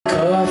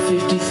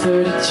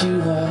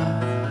5032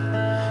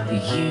 the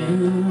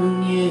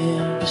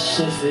Union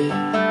Pacific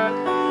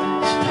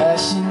is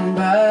passing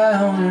by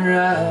on the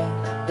right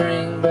to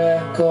bring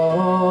back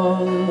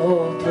all the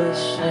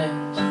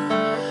hopelessness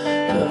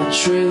of a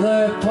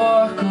trailer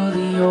park or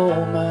the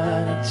old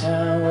mining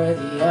town where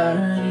the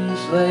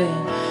irony's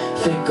laying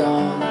thick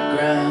on the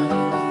ground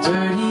in the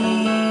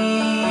dirty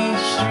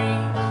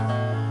streets.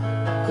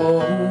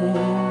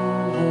 Goldfield.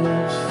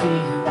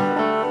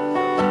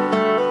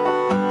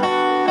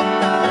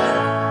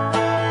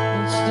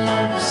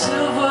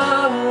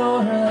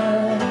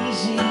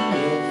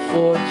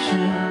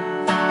 Fortune,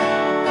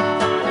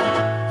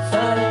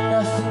 finding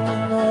nothing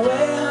in the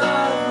way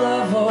of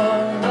love or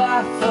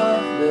life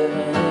of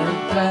living any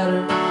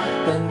better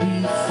than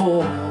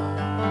before.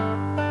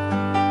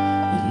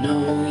 You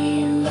know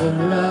you've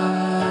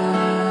arrived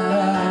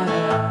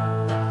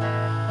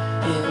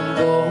in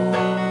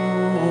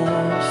Goldfield.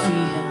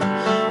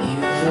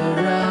 You've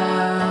arrived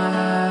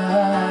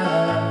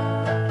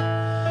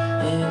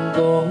in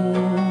Goldfield.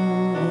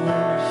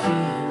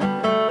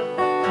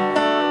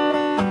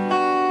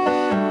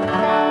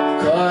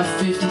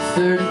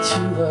 5032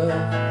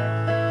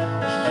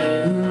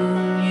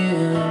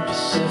 Union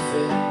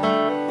Pacific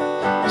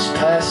is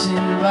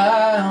passing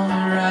by on the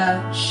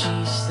right.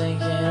 She's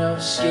thinking of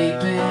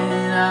escaping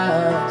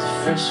out to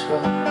Frisco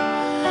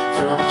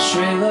from a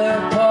trailer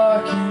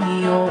park in the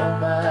old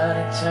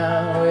mining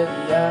town where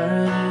the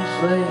irony's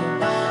laying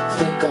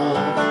thick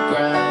on the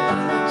ground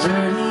in the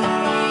dirty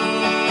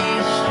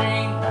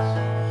streets.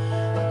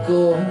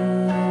 Goldfield.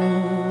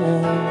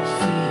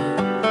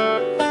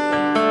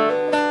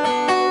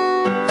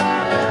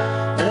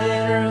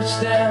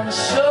 Down to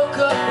soak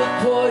up the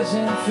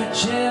poison for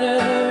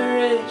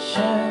generations,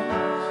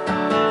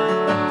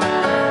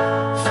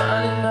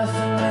 finding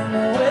nothing in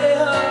the way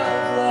of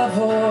love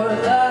or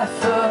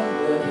life of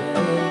living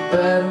any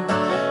better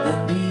than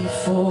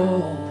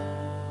before.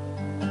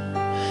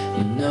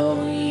 You know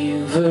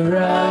you've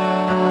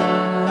arrived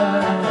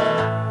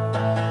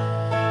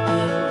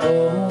in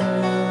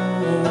Goldfield.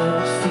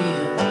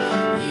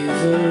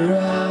 You've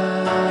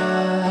arrived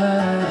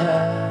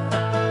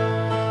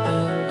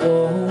in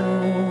Goldfield.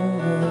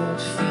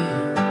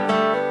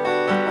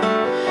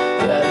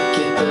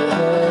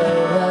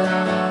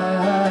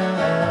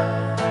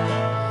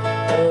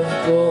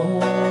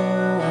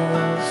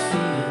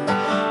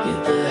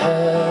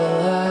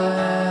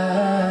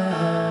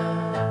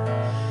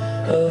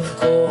 Of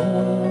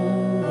Goldfield.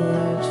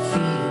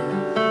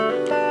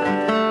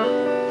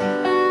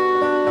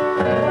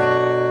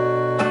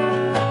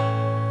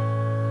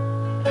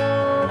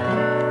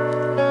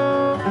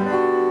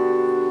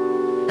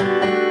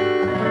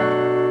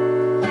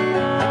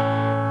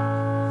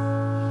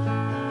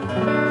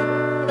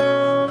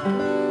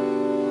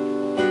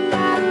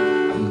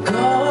 I'm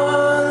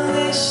gone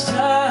this time.